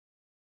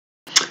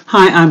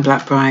Hi, I'm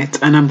Blackbright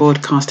and I'm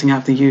broadcasting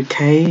out the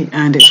UK,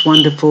 and it's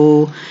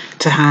wonderful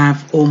to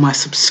have all my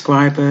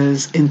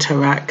subscribers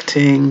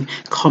interacting,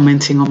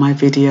 commenting on my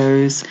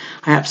videos.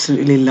 I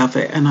absolutely love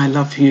it and I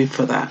love you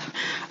for that.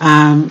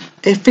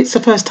 If it's the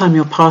first time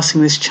you're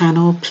passing this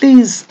channel,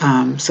 please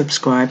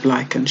subscribe,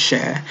 like and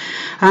share.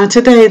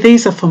 Today,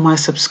 these are for my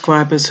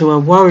subscribers who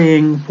are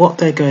worrying what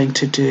they're going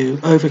to do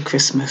over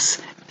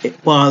Christmas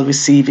while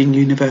receiving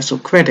universal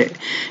credit.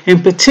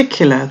 In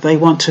particular, they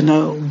want to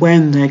know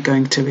when they're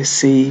going to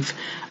receive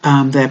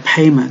their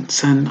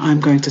payments, and I'm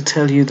going to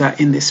tell you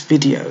that in this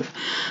video.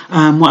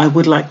 What I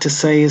would like to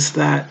say is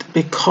that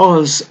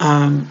because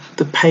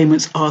the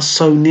payments are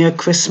so near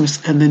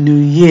Christmas and the New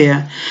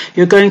Year,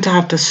 you're going to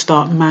have to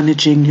start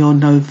managing your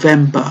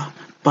November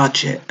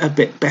budget a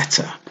bit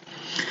better.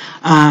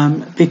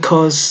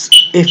 Because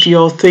if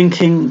you're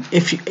thinking,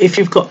 if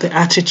you've got the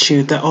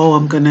attitude that, oh,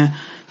 I'm going to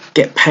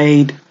get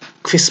paid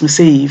Christmas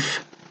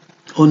Eve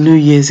or New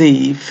Year's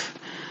Eve,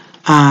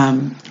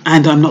 and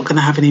I'm not going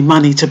to have any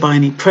money to buy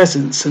any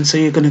presents, and so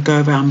you're going to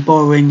go around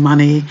borrowing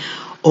money,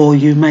 or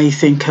you may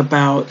think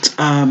about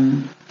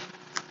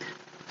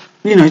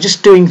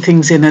just doing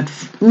things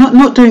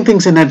not doing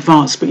things in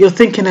advance, but you're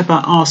thinking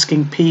about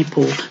asking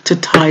people to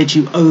tide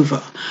you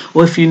over.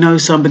 Or if you know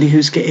somebody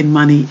who's getting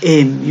money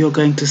in, you're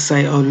going to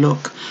say, oh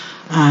look,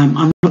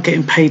 I'm not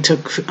getting paid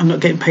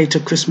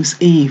till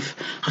Christmas Eve.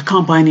 I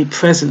can't buy any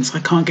presents. I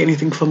can't get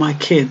anything for my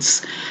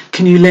kids.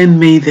 Can you lend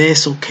me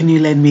this or can you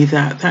lend me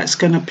that? That's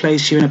going to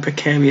place you in a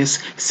precarious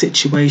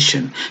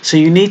situation. So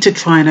you need to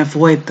try and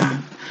avoid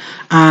that.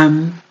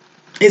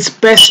 It's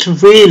best,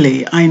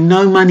 really. I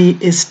know money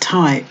is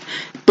tight,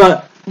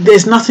 but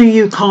there's nothing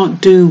you can't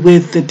do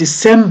with the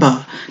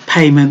December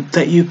payment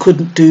that you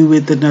couldn't do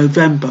with the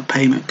November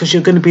payment, because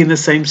you're going to be in the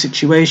same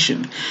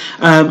situation,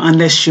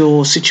 unless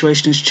your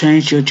situation has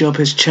changed, your job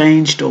has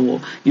changed, or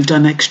you've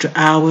done extra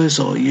hours,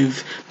 or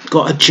you've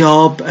got a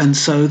job, and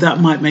so that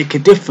might make a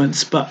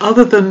difference. But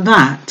other than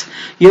that,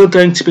 you're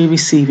going to be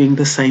receiving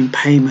the same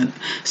payment.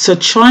 So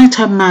try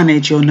to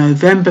manage your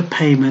November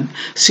payment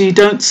so you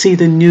don't see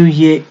the new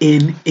year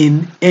in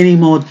any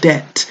more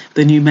debt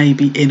than you may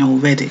be in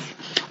already,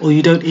 or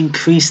you don't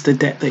increase the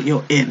debt that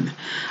you're in.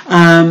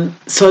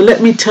 So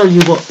let me tell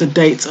you what the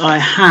dates I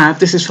have.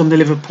 This is from the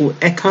Liverpool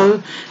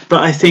Echo,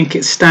 but I think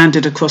it's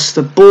standard across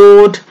the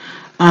board.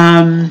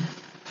 The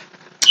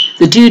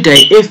due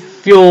date,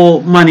 if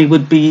your money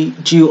would be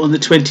due on the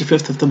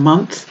 25th of the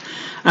month,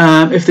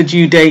 if the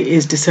due date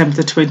is December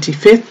the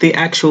 25th, the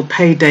actual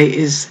pay date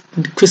is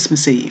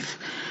Christmas Eve,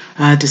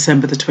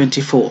 December the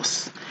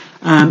 24th.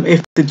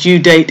 If the due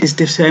date is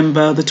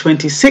December the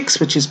 26th,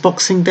 which is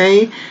Boxing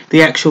Day,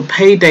 the actual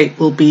pay date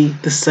will be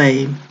the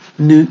same,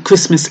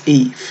 Christmas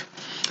Eve,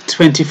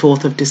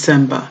 24th of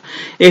December.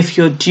 If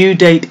your due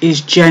date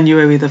is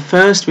January the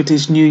 1st, which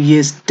is New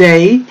Year's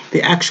Day,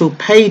 the actual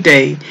pay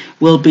day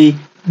will be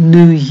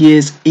New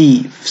Year's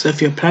Eve. So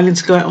if you're planning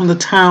to go out on the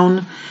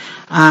town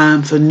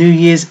for New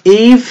Year's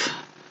Eve,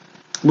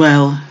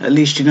 well, at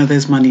least you know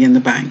there's money in the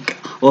bank,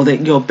 or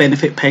that your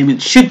benefit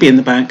payment should be in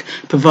the bank,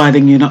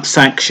 providing you're not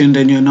sanctioned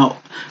and you're not,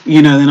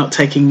 they're not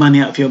taking money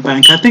out of your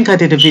bank. I think I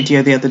did a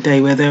video the other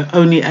day where they're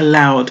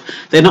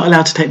not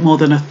allowed to take more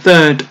than a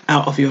third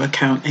out of your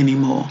account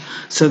anymore.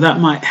 So that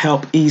might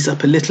help ease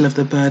up a little of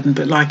the burden.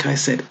 But like I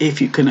said,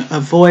 if you can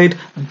avoid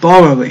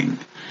borrowing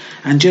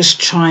and just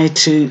try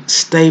to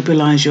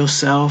stabilize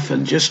yourself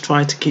and just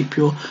try to keep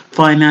your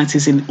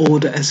finances in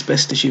order as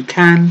best as you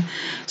can,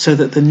 so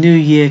that the new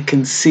year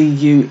can see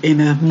you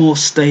in a more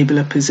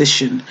stabler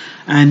position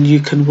and you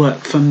can work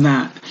from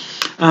that.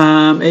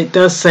 It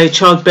does say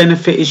child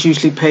benefit is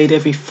usually paid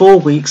every 4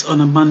 weeks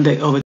on a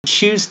Monday or a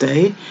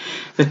Tuesday.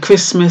 The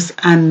Christmas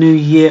and New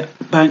Year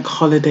bank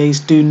holidays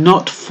do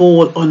not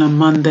fall on a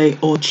Monday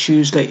or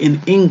Tuesday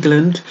in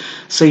England,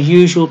 so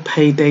usual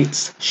pay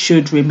dates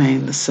should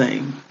remain the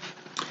same.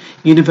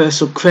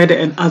 Universal credit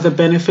and other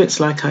benefits,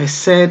 like I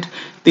said,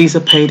 these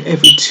are paid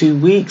every 2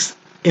 weeks.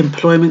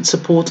 Employment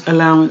support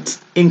allowance,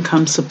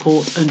 income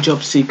support and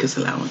job seekers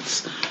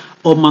allowance,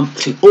 or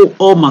monthly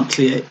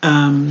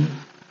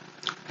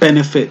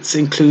benefits,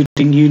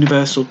 including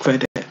universal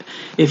credit.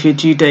 If your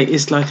due date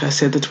is, like I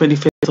said, the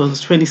 25th or the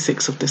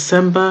 26th of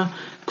December,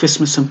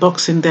 Christmas and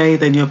Boxing Day,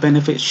 then your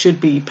benefits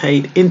should be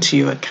paid into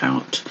your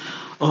account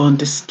on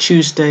this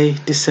Tuesday,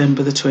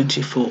 December the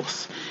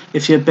 24th.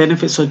 If your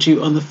benefits are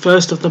due on the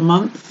 1st of the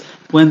month,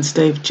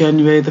 Wednesday of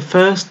January the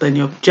 1st, then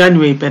your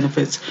January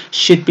benefits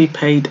should be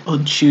paid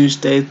on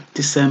Tuesday,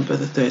 December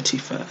the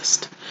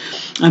 31st.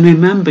 And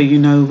remember,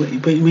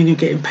 when you're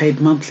getting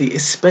paid monthly,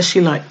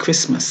 especially like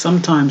Christmas,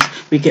 sometimes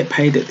we get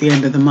paid at the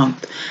end of the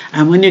month.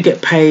 And when you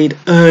get paid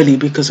early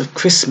because of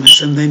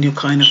Christmas, and then you're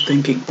kind of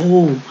thinking,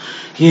 oh,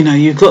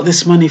 you've got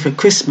this money for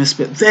Christmas,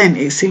 but then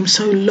it seems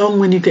so long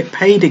when you get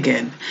paid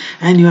again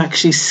and you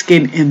actually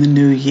skin in the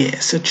new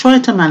year. So try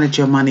to manage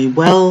your money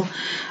well.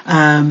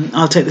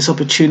 I'll take this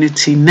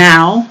opportunity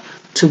now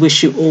to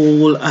wish you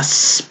all a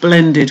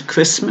splendid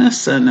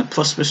Christmas and a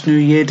prosperous New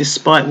Year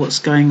despite what's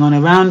going on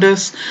around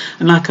us.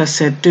 And like I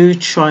said, do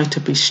try to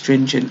be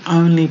stringent.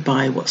 Only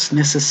buy what's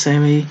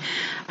necessary,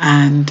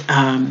 and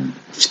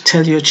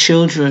tell your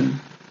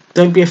children,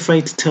 don't be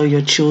afraid to tell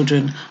your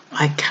children,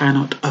 I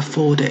cannot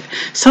afford it.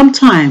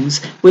 Sometimes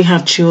we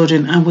have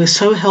children and we're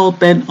so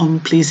hell-bent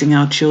on pleasing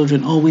our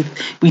children, or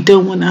we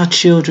don't want our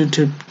children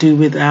to do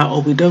without,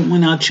 or we don't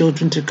want our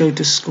children to go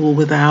to school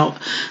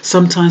without.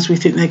 Sometimes we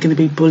think they're going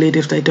to be bullied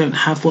if they don't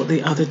have what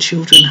the other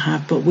children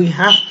have, but we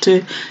have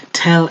to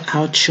tell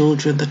our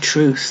children the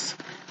truth.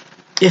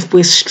 If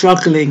we're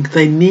struggling,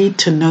 they need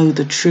to know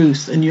the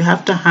truth, and you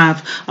have to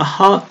have a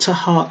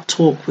heart-to-heart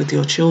talk with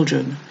your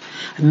children.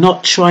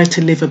 Not try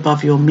to live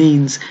above your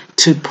means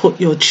to put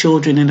your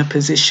children in a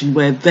position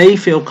where they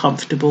feel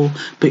comfortable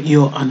but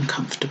you're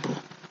uncomfortable,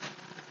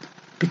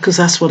 because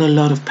that's what a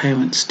lot of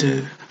parents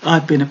do.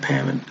 I've been a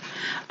parent,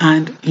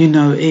 and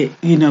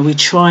we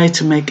try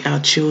to make our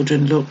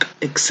children look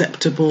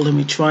acceptable, and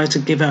we try to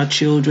give our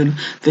children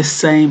the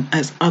same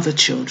as other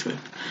children,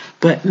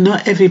 but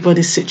not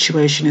everybody's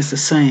situation is the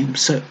same.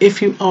 So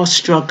if you are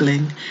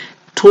struggling,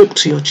 talk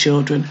to your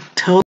children,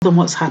 tell them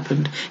what's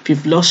happened. If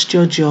you've lost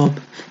your job,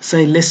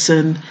 say,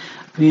 listen,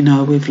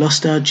 we've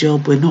lost our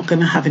job, we're not going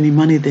to have any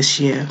money this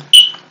year.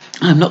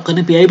 I'm not going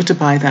to be able to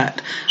buy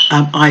that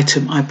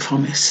item I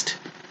promised.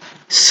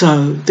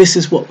 So this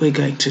is what we're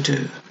going to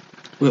do.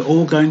 We're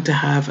all going to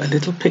have a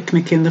little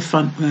picnic in the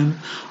front room,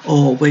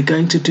 or we're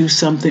going to do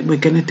something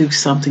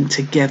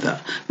together.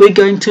 We're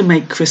going to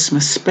make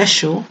Christmas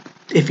special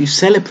if you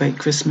celebrate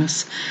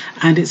Christmas,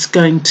 and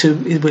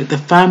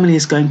the family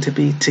is going to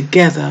be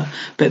together,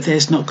 but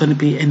there's not going to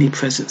be any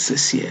presents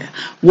this year.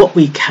 What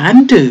we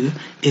can do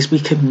is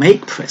we can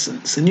make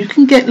presents, and you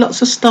can get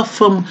lots of stuff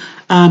from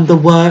the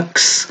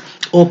Works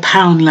or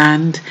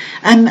Poundland,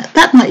 and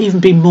that might even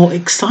be more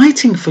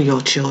exciting for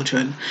your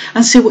children,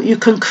 and see what you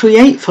can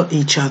create for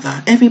each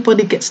other.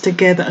 Everybody gets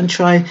together and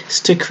tries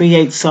to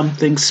create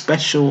something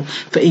special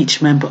for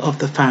each member of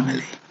the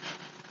family,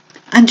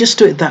 and just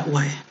do it that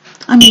way.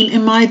 I mean,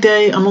 in my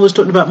day, I'm always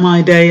talking about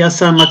my day, I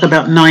sound like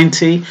about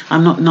 90,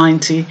 I'm not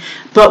 90,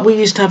 but we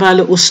used to have our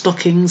little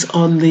stockings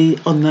on the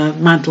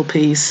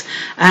mantelpiece,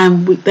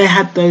 and they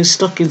had those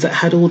stockings that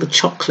had all the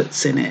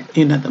chocolates in it,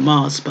 the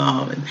Mars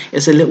bar, and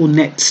it's a little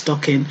net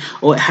stocking,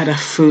 or it had a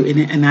fruit in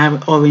it,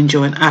 an orange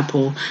or an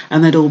apple,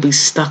 and they'd all be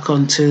stuck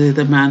onto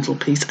the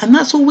mantelpiece, and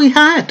that's all we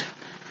had.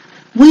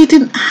 We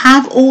didn't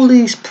have all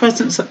these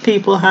presents that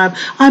people have.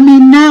 I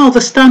mean, now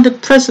the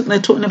standard present they're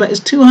talking about is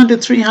 £200,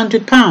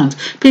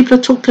 £300. People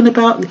are talking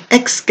about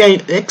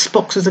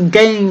Xboxes and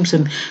games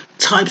and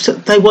types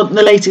that they want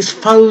the latest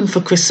phone for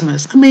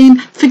Christmas. I mean,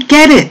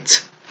 forget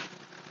it.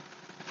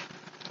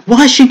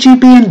 Why should you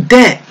be in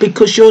debt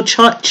because your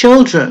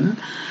children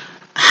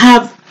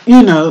have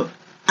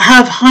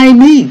high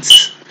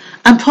needs?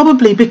 And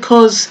probably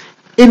because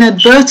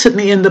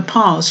inadvertently in the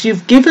past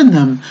you've given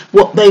them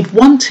what they've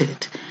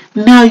wanted.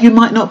 Now you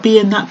might not be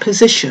in that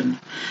position.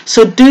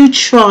 So do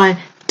try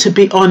to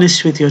be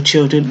honest with your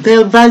children.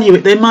 They'll value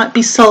it. They might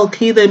be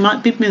sulky, they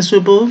might be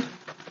miserable,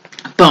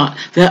 but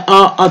there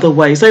are other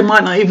ways. They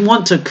might not even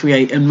want to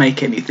create and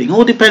make anything.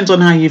 All depends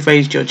on how you've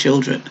raised your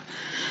children.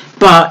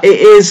 But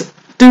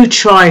do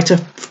try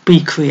to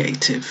be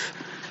creative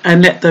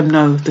and let them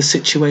know the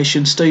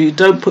situation, so you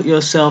don't put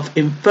yourself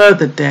in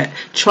further debt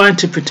trying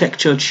to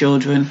protect your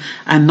children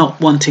and not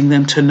wanting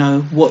them to know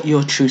what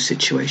your true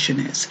situation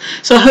is.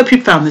 So I hope you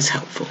found this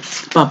helpful.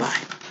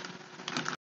 Bye-bye.